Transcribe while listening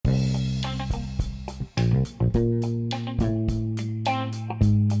My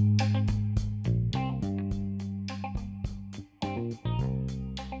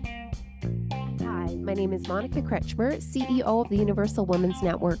name is Monica Kretschmer, CEO of the Universal Women's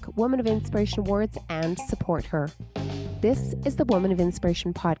Network, Women of Inspiration Awards, and SupportHER. This is the Women of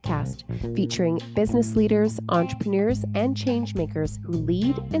Inspiration podcast, featuring business leaders, entrepreneurs, and change makers who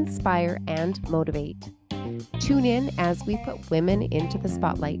lead, inspire, and motivate. Tune in as we put women into the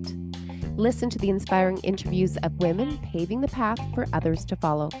spotlight. Listen to the inspiring interviews of women paving the path for others to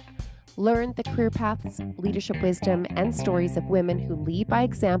follow. Learn the career paths, leadership wisdom, and stories of women who lead by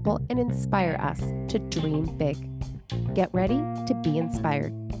example and inspire us to dream big. Get ready to be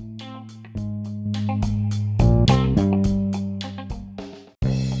inspired.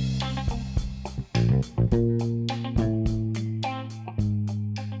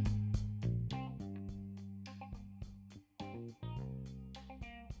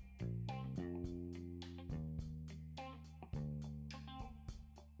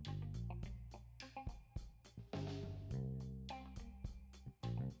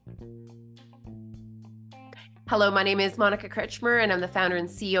 Hello, my name is Monica Kretschmer, and I'm the founder and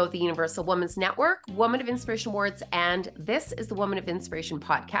CEO of the Universal Women's Network, Women of Inspiration Awards, and this is the Women of Inspiration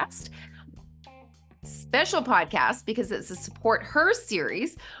podcast. Special podcast because it's a Support Her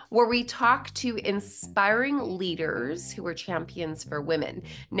series where we talk to inspiring leaders who are champions for women.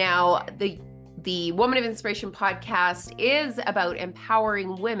 Now, the Woman of Inspiration podcast is about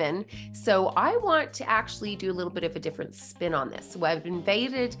empowering women. So I want to actually do a little bit of a different spin on this. So I've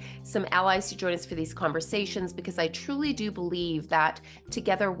invited some allies to join us for these conversations because I truly do believe that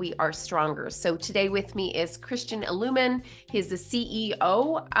together we are stronger. So today with me is Christian Ilumin. He's the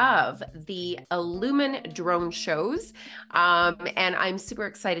CEO of the Ilumin drone shows. And I'm super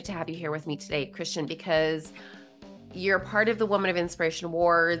excited to have you here with me today, Christian, because you're part of the Women of Inspiration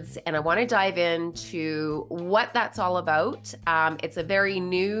Awards, and I want to dive into what that's all about. It's a very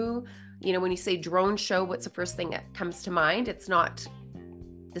new, when you say drone show, what's the first thing that comes to mind? It's not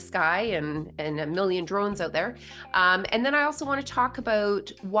the sky and a million drones out there. And then I also want to talk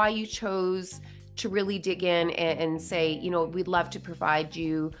about why you chose to really dig in and say, we'd love to provide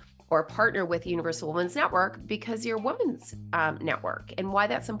you or partner with Universal Women's Network because you're a women's network, and why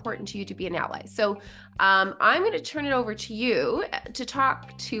that's important to you to be an ally. So I'm going to turn it over to you to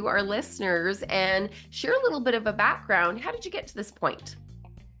talk to our listeners and share a little bit of a background. How did you get to this point?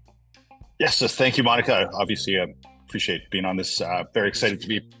 Yes, so thank you, Monica. Obviously, I appreciate being on this. Very excited to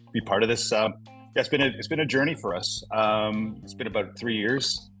be part of this. It's been a journey for us. It's been about 3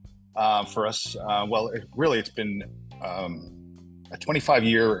 years for us. It's been a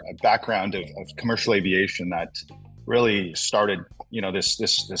 25-year background of commercial aviation that really started,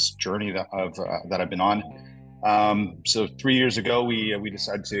 this journey that I've been on. So 3 years ago, we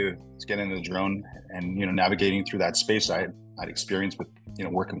decided to get into the drone and navigating through that space. I had experience with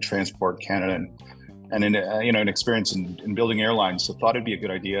working with Transport Canada and an experience in building airlines. So thought it'd be a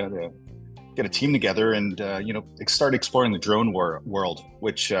good idea to get a team together and start exploring the drone world.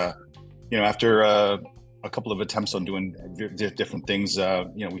 Which after a couple of attempts on doing different things,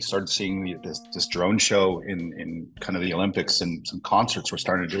 we started seeing this drone show in kind of the Olympics, and some concerts were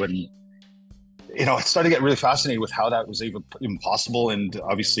starting to do it. And, I started to get really fascinated with how that was even possible. And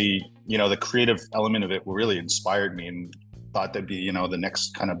obviously, the creative element of it really inspired me, and thought that'd be, the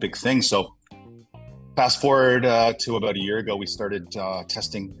next kind of big thing. So fast forward to about a year ago, we started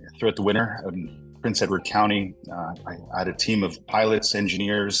testing throughout the winter in Prince Edward County. I had a team of pilots,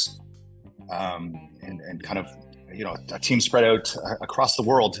 engineers, and kind of, a team spread out across the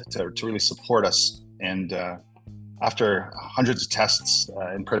world to really support us. And after hundreds of tests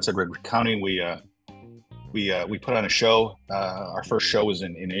in Prince Edward County, we put on a show. Our first show was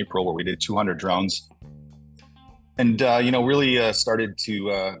in April, where we did 200 drones, and really started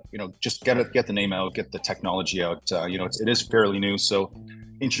to just get the name out, get the technology out. It is fairly new, so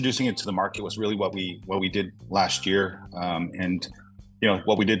introducing it to the market was really what we did last year. And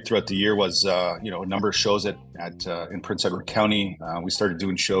what we did throughout the year was, a number of shows in Prince Edward County. We started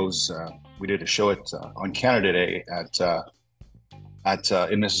doing shows. We did a show on Canada Day in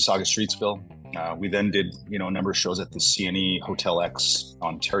Mississauga, Streetsville. We then did, a number of shows at the CNE Hotel X,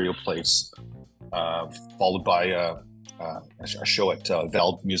 Ontario Place, followed by a show at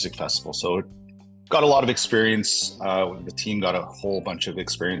Veld Music Festival. So got a lot of experience. The team got a whole bunch of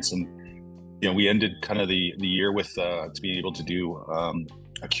experience, and we ended kind of the year with to be able to do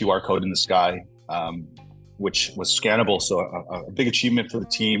a QR code in the sky, which was scannable. So a big achievement for the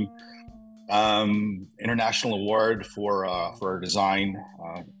team. International award for our design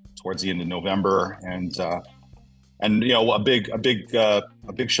towards the end of November, and a big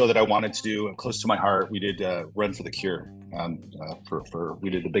a big show that I wanted to do close to my heart. We did Run for the Cure. We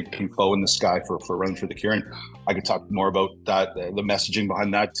did the big pink bow in the sky for Run for the Cure, and I could talk more about that, the messaging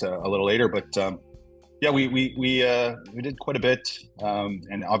behind that a little later. But yeah, we did quite a bit,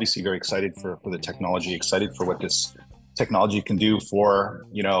 and obviously very excited for the technology. Excited for what this technology can do for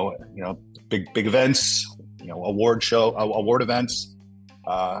big events, award events.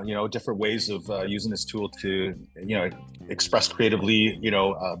 Different ways of using this tool to express creatively,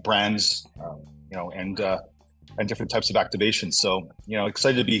 brands, and different types of activations. So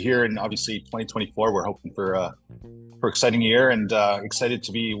excited to be here, and obviously 2024, we're hoping for exciting year, and excited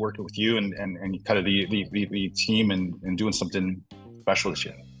to be working with you and kind of the team and doing something special this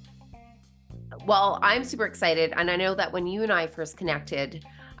year. Well, I'm super excited, and I know that when you and I first connected,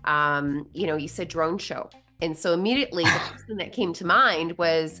 you said drone show. And so immediately the first thing that came to mind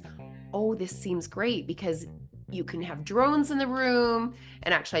was, oh, this seems great because you can have drones in the room.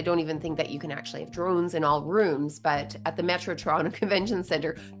 And actually, I don't even think that you can actually have drones in all rooms, but at the Metro Toronto Convention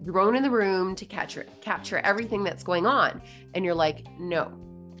Center, drone in the room to capture everything that's going on. And you're like, no,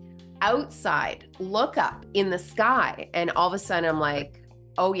 outside, look up in the sky. And all of a sudden I'm like,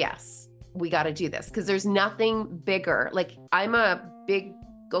 oh yes, we got to do this, because there's nothing bigger. Like, I'm a big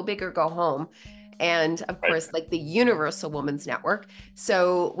go big or go home. And of course, like the Universal Women's Network.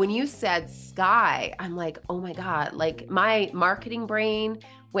 So when you said sky, I'm like, oh my God, like my marketing brain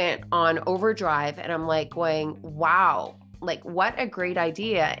went on overdrive, and I'm like going, wow, like what a great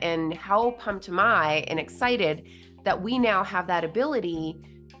idea. And how pumped am I and excited that we now have that ability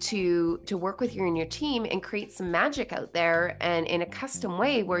to work with you and your team and create some magic out there, and in a custom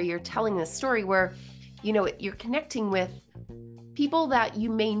way where you're telling this story where, you're connecting with people that you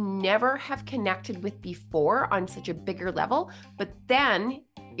may never have connected with before on such a bigger level, but then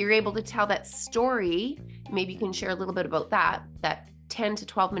you're able to tell that story. Maybe you can share a little bit about that 10 to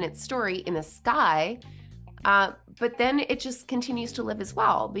 12 minute story in the sky. But then it just continues to live as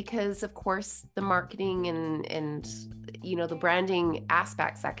well, because of course the marketing and the branding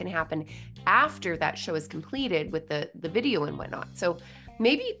aspects that can happen after that show is completed with the video and whatnot. So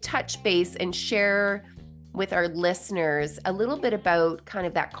maybe touch base and share with our listeners a little bit about kind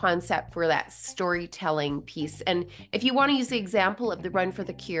of that concept for that storytelling piece. And if you want to use the example of the Run for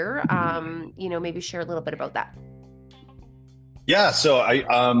the Cure, maybe share a little bit about that. Yeah. So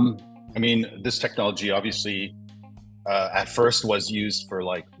this technology obviously at first was used for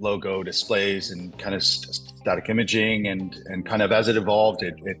like logo displays and kind of static imaging, and kind of as it evolved,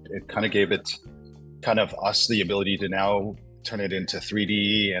 it kind of gave it kind of us the ability to now turn it into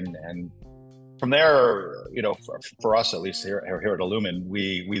 3D and from there, for us at least here at Ilumin,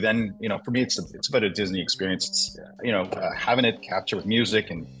 we then, for me, it's about a Disney experience. It's, having it captured with music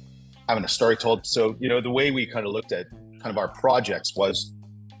and having a story told. So, the way we kind of looked at kind of our projects was,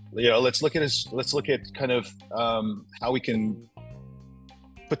 let's look at kind of how we can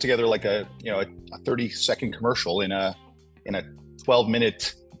put together like a 30-second commercial in a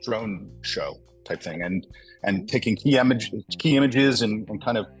 12-minute drone show type thing, and taking key images and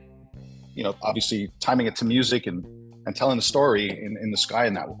kind of obviously timing it to music and telling the story in the sky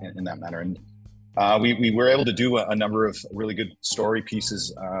in that manner. And we were able to do a number of really good story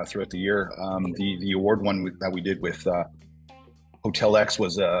pieces throughout the year. The award one that we did with Hotel X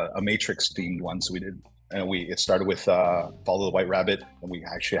was a Matrix themed one. So we did, it started with Follow the White Rabbit, and we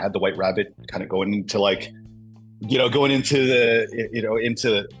actually had the White Rabbit kind of going into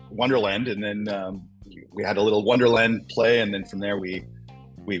into Wonderland, and then we had a little Wonderland play, and then from there we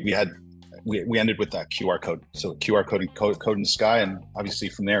ended with that QR code. So QR code and code in the sky. And obviously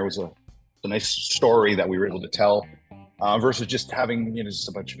from there was a nice story that we were able to tell versus just having, just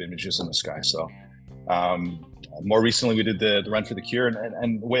a bunch of images in the sky. So more recently we did the Run for the Cure,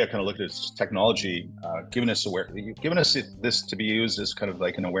 and the way I kind of look at it is technology giving us this to be used as kind of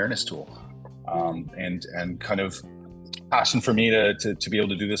like an awareness tool. And kind of passion for me to be able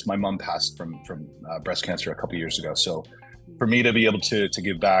to do this. My mom passed from breast cancer a couple of years ago. So for me to be able to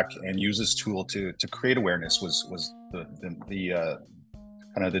give back and use this tool to create awareness was the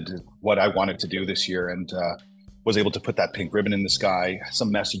kind of what I wanted to do this year, and was able to put that pink ribbon in the sky,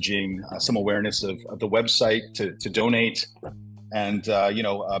 some messaging, some awareness of the website to donate, and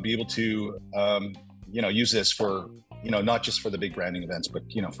be able to use this for not just for the big branding events, but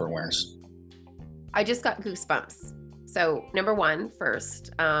for awareness. I just got goosebumps. So number one,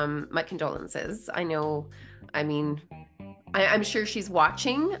 first, my condolences. I'm sure she's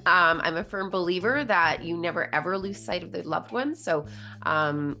watching. I'm a firm believer that you never ever lose sight of the loved ones. So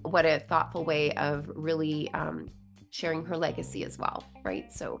what a thoughtful way of really sharing her legacy as well,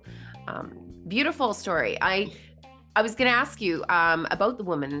 right? So beautiful story. I was going to ask you about the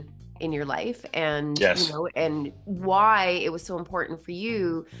woman in your life and, Yes. and why it was so important for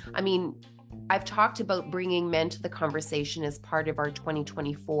you. I mean, I've talked about bringing men to the conversation as part of our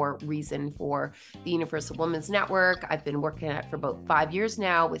 2024 reason for the Universal Women's Network. I've been working at it for about 5 years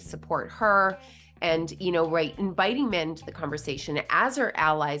now with SupportHER and, right, inviting men to the conversation as our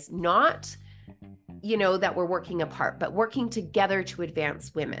allies, not that we're working apart, but working together to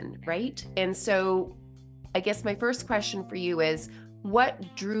advance women, right? And so I guess my first question for you is, what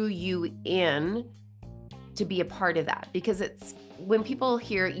drew you in to be a part of that? Because it's when people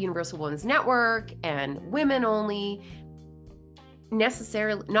hear Universal Women's Network and women only,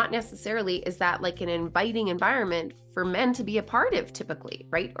 not necessarily is that like an inviting environment for men to be a part of typically,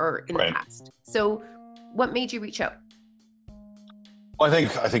 right? Or in the past. So what made you reach out? Well, I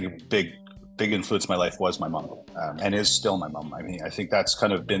think a big influence in my life was my mom, and is still my mom. I mean, I think that's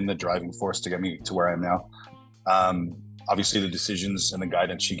kind of been the driving force to get me to where I am now. Obviously, the decisions and the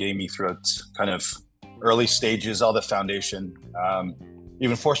guidance she gave me throughout kind of early stages, all the foundation,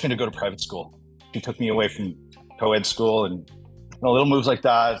 even forced me to go to private school. She took me away from co-ed school and little moves like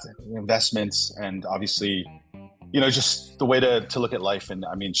that, investments, and obviously, just the way to look at life. And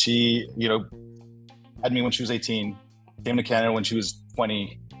I mean, she, had me when she was 18, came to Canada when she was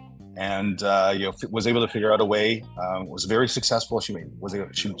 20, and was able to figure out a way. Was very successful. She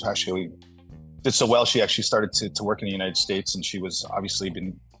actually did so well. She actually started to work in the United States, and she was obviously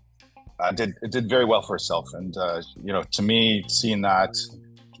did very well for herself. And to me, seeing that,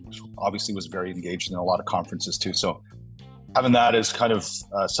 obviously was very engaged in a lot of conferences too. So having that as kind of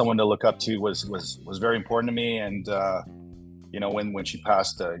someone to look up to was very important to me. And when she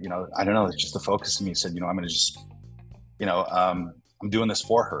passed, I don't know, it's just the focus in me said, I'm going to just, I'm doing this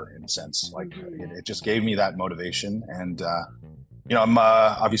for her in a sense. Like it just gave me that motivation. And I'm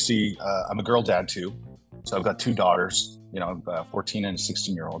obviously I'm a girl dad too, so I've got two daughters. A 14 and a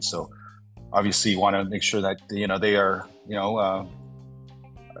 16-year-old. So obviously want to make sure that they are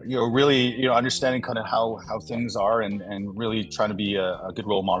really understanding kind of how things are, and really trying to be a good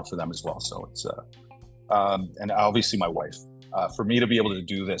role model for them as well. So it's and obviously my wife, for me to be able to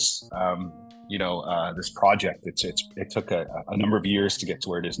do this this project, it took a number of years to get to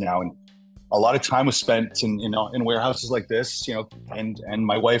where it is now, and a lot of time was spent in warehouses like this, and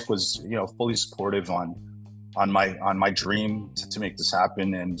my wife was fully supportive on my dream to make this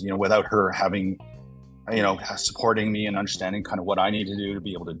happen. And without her having supporting me and understanding kind of what I need to do to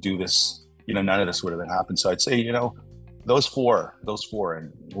be able to do this, none of this would have happened. So I'd say those four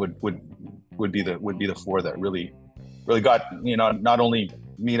and would be the four that really got not only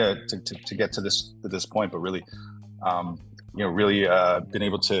me to get to this point, but really really been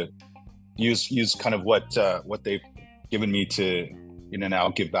able to use kind of what they've given me to now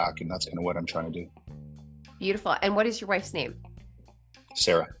give back. And that's kind of what I'm trying to do. Beautiful. And what is your wife's name?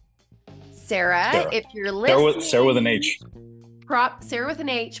 Sarah. Sarah, if you're listening, Sarah with an H. Sarah with an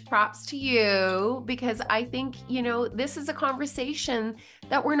H, props to you, because I think, this is a conversation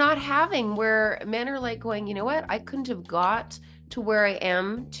that we're not having, where men are like going, you know what, I couldn't have got to where I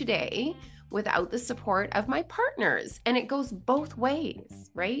am today without the support of my partners. And it goes both ways,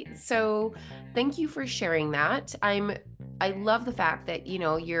 right? So thank you for sharing that. I love the fact that,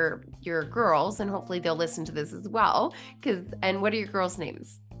 your girls, and hopefully they'll listen to this as well. And what are your girls'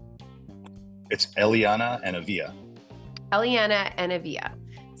 names? It's Eliana and Avia. Eliana and Avia.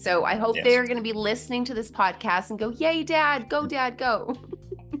 So I hope they're going to be listening to this podcast and go, yay, Dad, go.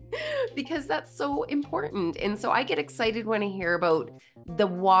 Because that's so important. And so I get excited when I hear about the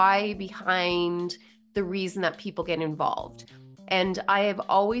why behind the reason that people get involved. And I have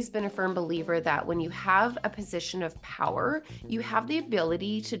always been a firm believer that when you have a position of power, you have the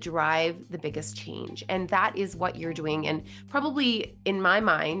ability to drive the biggest change. And that is what you're doing. And probably in my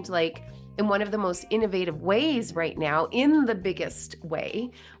mind, like in one of the most innovative ways right now, in the biggest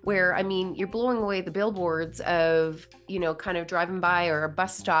way, where, I mean, you're blowing away the billboards of, kind of driving by, or a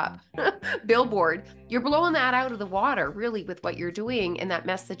bus stop billboard. You're blowing that out of the water, really, with what you're doing and that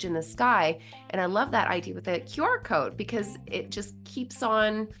message in the sky. And I love that idea with the QR code, because it just keeps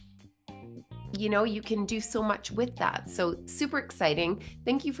on, you can do so much with that. So super exciting.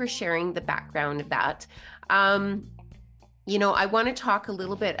 Thank you for sharing the background of that. I want to talk a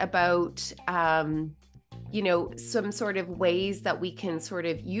little bit about, some sort of ways that we can sort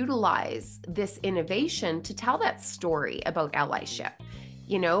of utilize this innovation to tell that story about allyship.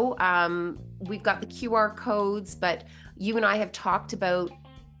 We've got the QR codes, but you and I have talked about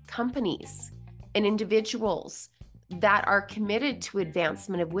companies and individuals that are committed to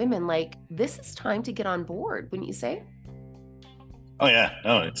advancement of women. Like, this is time to get on board, wouldn't you say? Oh yeah,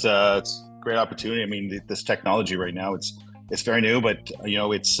 no, it's great opportunity. I mean, this technology right now, it's very new, but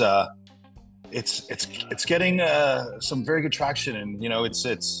it's getting some very good traction, and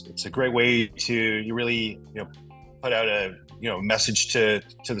it's a great way to you really put out a message to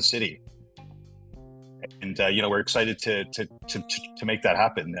the city, and we're excited to make that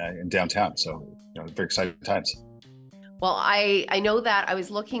happen in downtown. So very exciting times. Well, I know that I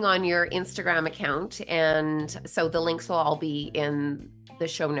was looking on your Instagram account, and so the links will all be in the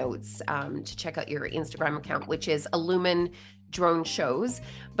show notes to check out your Instagram account, which is Ilumin Drone Shows.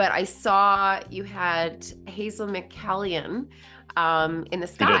 But I saw you had Hazel McCallion in the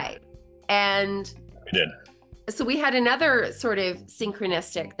sky. And we did. So we had another sort of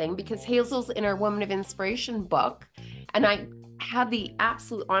synchronistic thing, because Hazel's in our Woman of Inspiration book, and I had the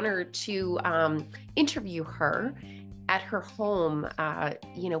absolute honor to interview her at her home,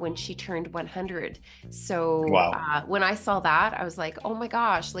 when she turned 100. So wow. When I saw that, I was like, oh my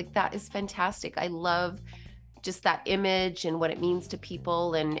gosh, like that is fantastic. I love just that image and what it means to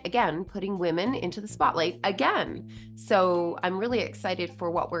people. And again, putting women into the spotlight again. So I'm really excited for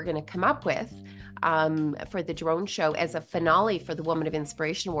what we're going to come up with for the drone show as a finale for the Woman of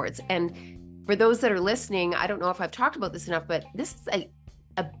Inspiration Awards. And for those that are listening, I don't know if I've talked about this enough, but this is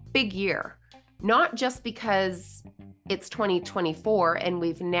a big year, not just because it's 2024 and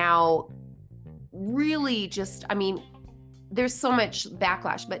we've now really there's so much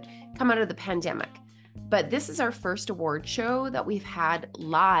backlash, but come out of the pandemic. But this is our first award show that we've had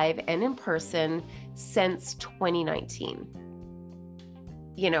live and in person since 2019.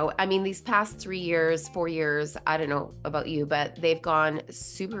 These past 3 years, 4 years, I don't know about you, but they've gone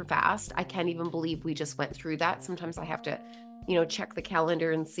super fast. I can't even believe we just went through that. Sometimes I have to, check the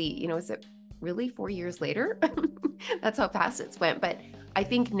calendar and see, is it really 4 years later? That's how fast it's went. But I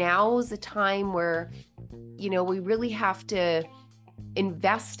think now is the time where, we really have to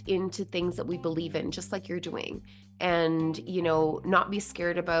invest into things that we believe in, just like you're doing. And, not be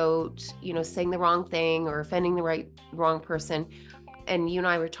scared about, saying the wrong thing or offending the wrong person. And you and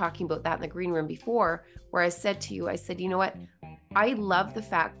I were talking about that in the green room before, where I said to you, you know what? I love the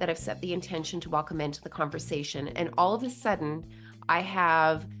fact that I've set the intention to welcome into the conversation. And all of a sudden I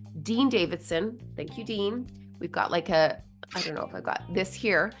have Dean Davidson. Thank you, Dean. We've got I don't know if I've got this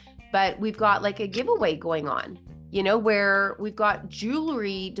here, but we've got like a giveaway going on, where we've got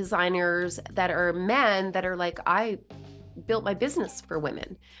jewelry designers that are men that are like, I built my business for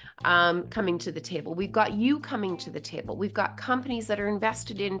women, coming to the table. We've got you coming to the table. We've got companies that are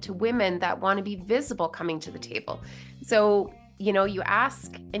invested into women that want to be visible coming to the table. So, you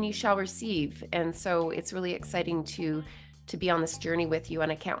ask and you shall receive. And so it's really exciting to be on this journey with you.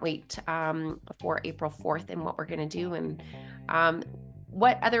 And I can't wait for April 4th and what we're going to do. And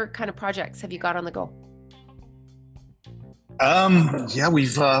what other kind of projects have you got on the go?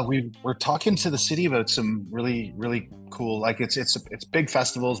 We're talking to the city about some really, really cool, like it's big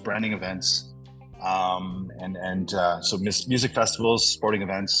festivals, branding events, so music festivals, sporting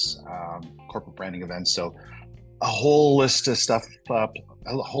events, corporate branding events. So a whole list of stuff,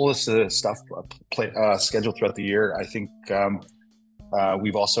 scheduled throughout the year. I think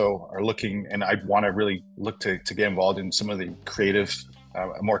we've also are looking, and I want to really look to get involved in some of the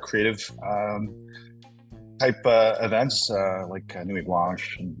more creative type events, like Nuit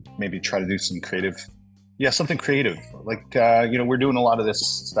Blanche, and maybe try to do some something creative. Like we're doing a lot of this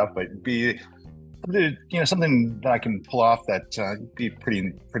stuff, but be something that I can pull off that be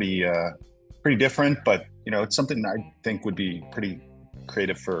pretty different, but it's something I think would be pretty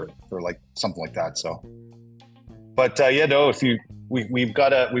creative for like something like that. So, but if we've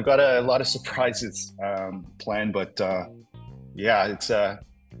got a lot of surprises planned, but it's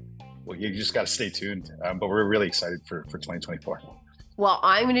well, you just got to stay tuned. But we're really excited for 2024. Well,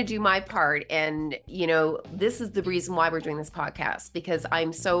 I'm going to do my part. And, this is the reason why we're doing this podcast, because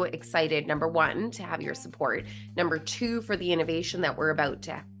I'm so excited, number one, to have your support. Number two, for the innovation that we're about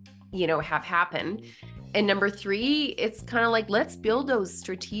to, have happen. And number three, it's kind of like, let's build those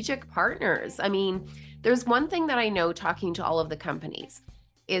strategic partners. I mean, there's one thing that I know talking to all of the companies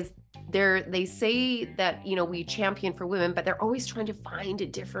is they say that, we champion for women, but they're always trying to find a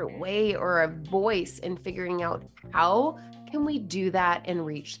different way or a voice in figuring out how can we do that and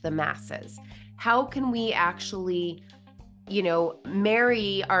reach the masses? How can we actually,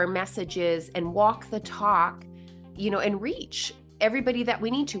 marry our messages and walk the talk, and reach everybody that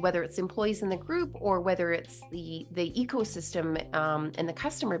we need to, whether it's employees in the group or whether it's the ecosystem and the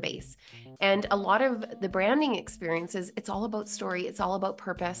customer base. And a lot of the branding experiences, it's all about story, it's all about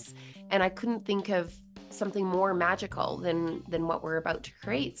purpose. And I couldn't think of something more magical than what we're about to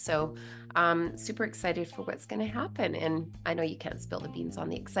create. So super excited for what's going to happen. And I know you can't spill the beans on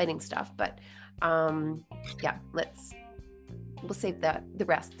the exciting stuff, but yeah, we'll save the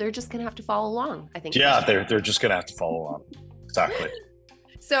rest. They're just going to have to follow along, I think. Yeah, they're just going to have to follow along. Exactly.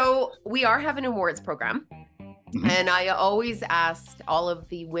 So we are having an awards program. Mm-hmm. And I always ask all of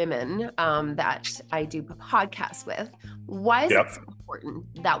the women that I do podcasts with, why is it so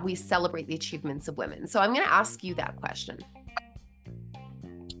important that we celebrate the achievements of women? So I'm going to ask you that question.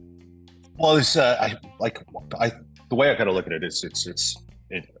 Well, it's the way I kind of look at it is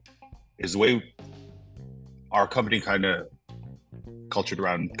it is the way our company kind of cultured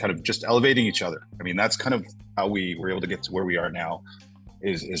around kind of just elevating each other. I mean, that's kind of how we were able to get to where we are now.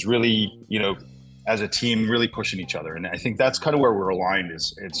 Is really, as a team, really pushing each other, and I think that's kind of where we're aligned.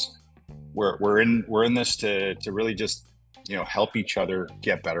 We're in this to really just help each other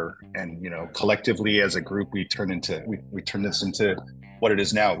get better, and collectively as a group we turn this into what it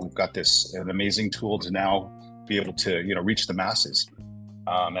is now. We've got an amazing tool to now be able to reach the masses,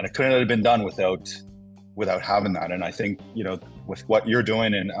 and it couldn't have been done without having that. And I think with what you're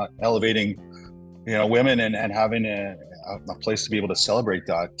doing and elevating women and having a place to be able to celebrate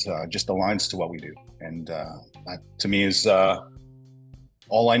that just aligns to what we do. And that to me is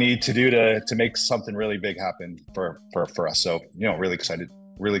all I need to do to make something really big happen for us. So, really excited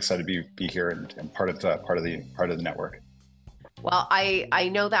to be here and part of the network. Well, I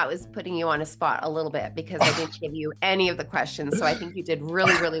know that was putting you on a spot a little bit because I didn't give you any of the questions. So I think you did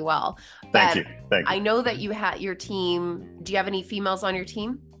really, really well. Thank you. I know that you had your team. Do you have any females on your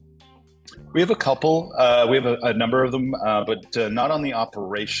team? We have a couple. We have a number of them, but not on the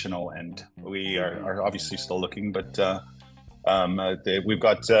operational end. We are obviously still looking, but we've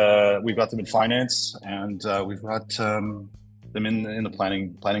got them in finance, and we've got them in the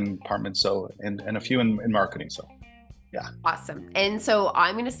planning department. So and a few in marketing. So yeah. Awesome. And so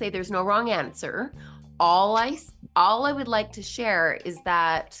I'm going to say there's no wrong answer. All I would like to share is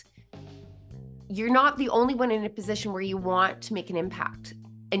that you're not the only one in a position where you want to make an impact.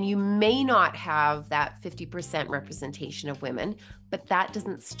 And you may not have that 50% representation of women, but that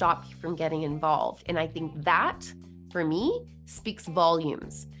doesn't stop you from getting involved. And I think that, for me, speaks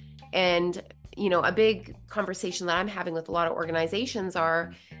volumes. And, a big conversation that I'm having with a lot of organizations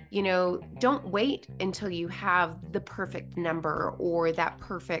are, don't wait until you have the perfect number or that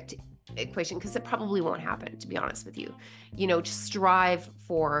perfect equation, because it probably won't happen, to be honest with you. Just strive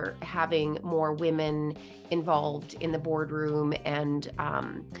for having more women involved in the boardroom and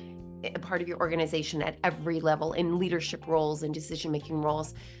a part of your organization at every level in leadership roles and decision-making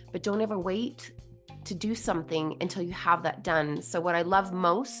roles. But don't ever wait to do something until you have that done. So what I love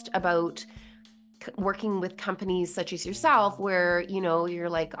most about working with companies such as yourself, where, you're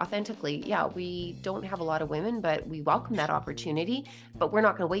like, authentically, yeah, we don't have a lot of women, but we welcome that opportunity, but we're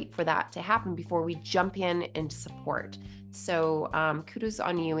not going to wait for that to happen before we jump in and support. So kudos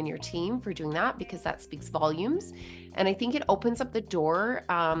on you and your team for doing that, because that speaks volumes. And I think it opens up the door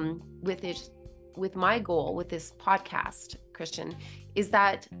with my goal with this podcast, Christian, is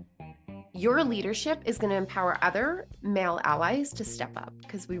that your leadership is going to empower other male allies to step up,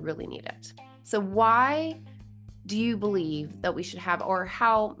 because we really need it. So why do you believe that we should have, or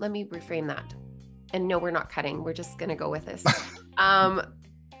how, let me reframe that. And no, we're not cutting. We're just going to go with this.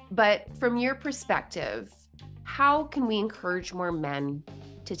 But from your perspective, how can we encourage more men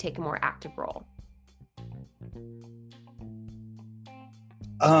to take a more active role?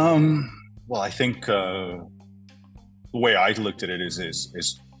 Well, I think the way I looked at it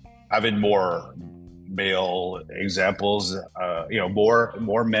is having more male examples,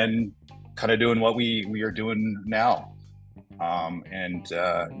 more men kind of doing what we are doing now, and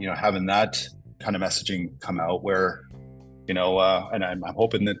having that kind of messaging come out where, and I'm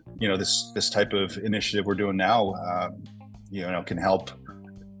hoping that this type of initiative we're doing now, can help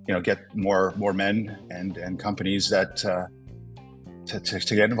get more men and companies that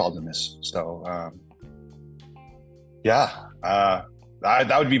to get involved in this. So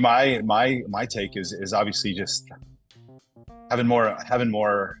that would be my take is obviously just having more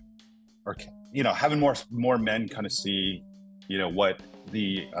men kind of see what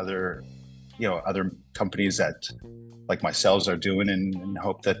the other companies that like myself are doing, and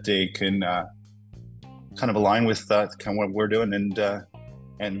hope that they can kind of align with kind of what we're doing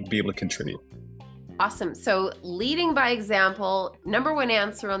and be able to contribute. Awesome. So leading by example, number one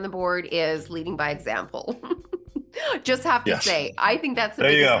answer on the board is leading by example. Just have to say, I think that's the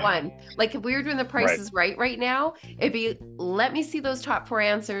biggest one. Like if we were doing the prices right now, it'd be, let me see those top 4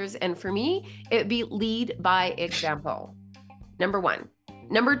 answers. And for me, it'd be lead by example. Number 1.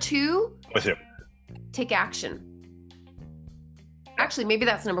 Number 2, with you. take action. Actually, maybe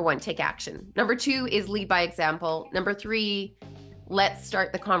that's number one, take action. Number two is lead by example. Number three, let's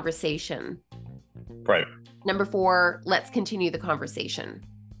start the conversation. Right. Number four, let's continue the conversation.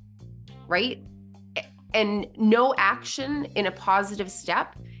 Right? And no action in a positive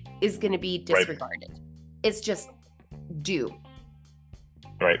step is going to be disregarded. Right. It's just do.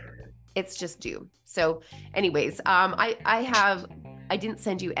 Right. It's just do. So anyways, I didn't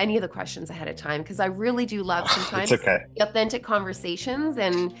send you any of the questions ahead of time because I really do love sometimes authentic conversations.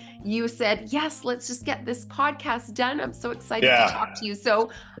 And you said, yes, let's just get this podcast done. I'm so excited to talk to you.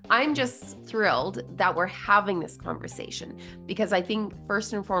 So I'm just thrilled that we're having this conversation because I think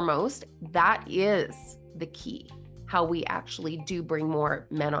first and foremost, that is the key, how we actually do bring more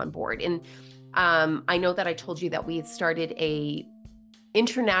men on board. And I know that I told you that we had started a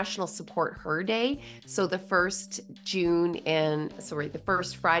International SupportHER Day. So the first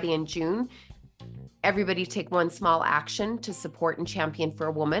Friday in June, everybody take one small action to support and champion for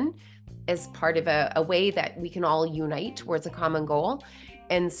a woman as part of a way that we can all unite towards a common goal.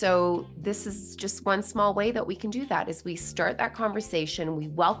 And so this is just one small way that we can do that is we start that conversation, we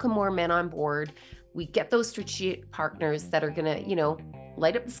welcome more men on board, we get those strategic partners that are going to,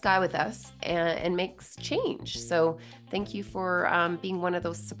 light up the sky with us and makes change. So thank you for being one of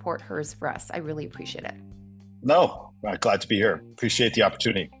those SupportHERs for us. I really appreciate it. No, glad to be here. Appreciate the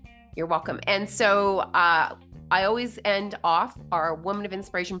opportunity. You're welcome. And so I always end off our Woman of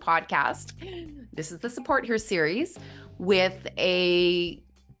Inspiration podcast. This is the SupportHER series with I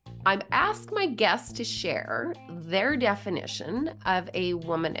ask my guests to share their definition of a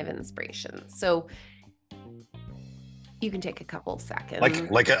woman of inspiration. So you can take a couple of seconds.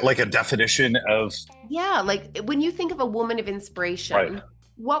 Like a definition of. Yeah, like when you think of a woman of inspiration, right.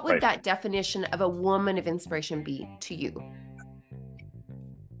 What would that definition of a woman of inspiration be to you?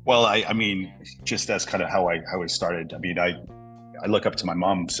 Well, I mean, just that's kind of how I started. I mean, I look up to my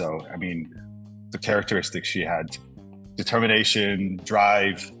mom, so I mean, the characteristics she had: determination,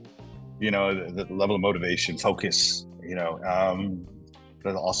 drive, the level of motivation, focus,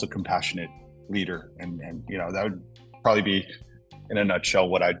 but also compassionate leader, and that would probably be in a nutshell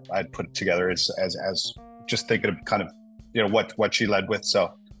what I'd put together as just thinking of kind of what she led with. So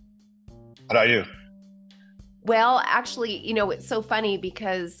how about you? Well, actually, it's so funny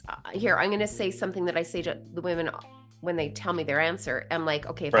because here I'm going to say something that I say to the women when they tell me their answer. I'm like,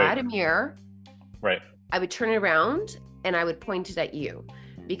 okay, if I had a mirror, I would turn it around and I would point it at you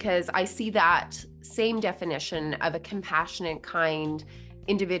because I see that same definition of a compassionate, kind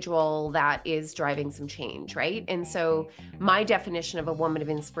individual that is driving some change, right? And so my definition of a woman of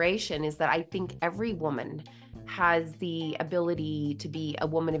inspiration is that I think every woman has the ability to be a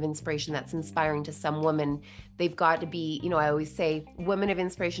woman of inspiration that's inspiring to some women. They've got to be, I always say, women of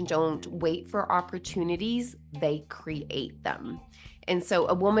inspiration don't wait for opportunities, they create them. And so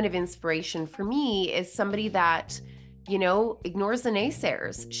a woman of inspiration for me is somebody that, ignores the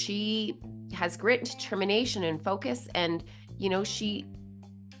naysayers. She has grit and determination and focus, and, she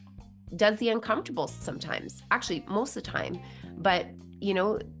does the uncomfortable sometimes, actually most of the time, but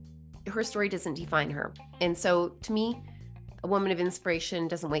her story doesn't define her. And so to me, a woman of inspiration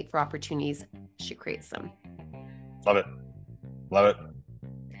doesn't wait for opportunities, she creates them. Love it.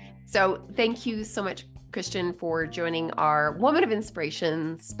 So thank you so much, Christian, for joining our Woman of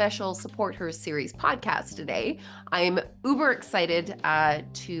Inspiration special SupportHER series podcast today. I'm uber excited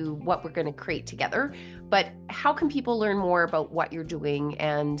to what we're going to create together, but how can people learn more about what you're doing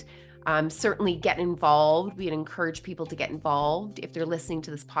and certainly get involved? We'd encourage people to get involved if they're listening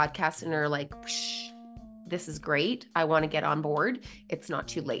to this podcast and are like, this is great, I want to get on board. It's not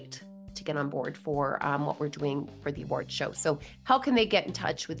too late to get on board for what we're doing for the award show. So how can they get in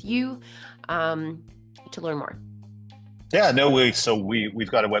touch with you to learn more? Yeah, no,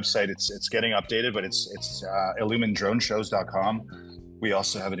 we've got a website. It's getting updated, but it's illumindroneshows.com. We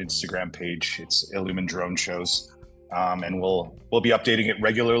also have an Instagram page. It's Ilumin Drone Shows. And we'll be updating it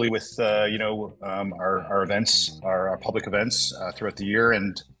regularly with our events, our public events throughout the year,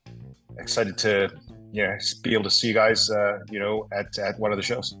 and excited to be able to see you guys at one of the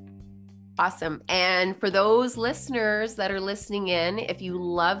shows. Awesome. And for those listeners that are listening in, if you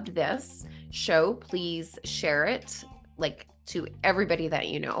loved this show, please share it to everybody that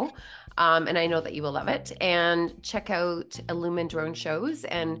you know. And I know that you will love it. And check out Ilumin Drone Shows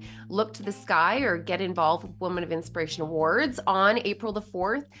and look to the sky or get involved with Woman of Inspiration Awards on April the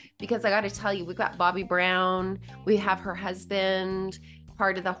 4th, because I got to tell you, we've got Bobby Brown, we have her husband,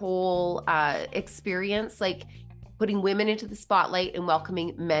 part of the whole experience, putting women into the spotlight and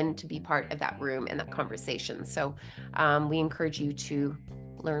welcoming men to be part of that room and that conversation. So we encourage you to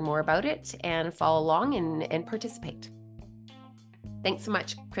learn more about it and follow along and participate. Thanks so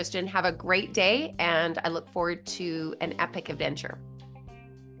much, Christian. Have a great day, and I look forward to an epic adventure.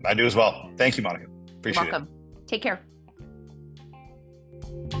 I do as well. Thank you, Monica. Appreciate it. You're welcome. Take care.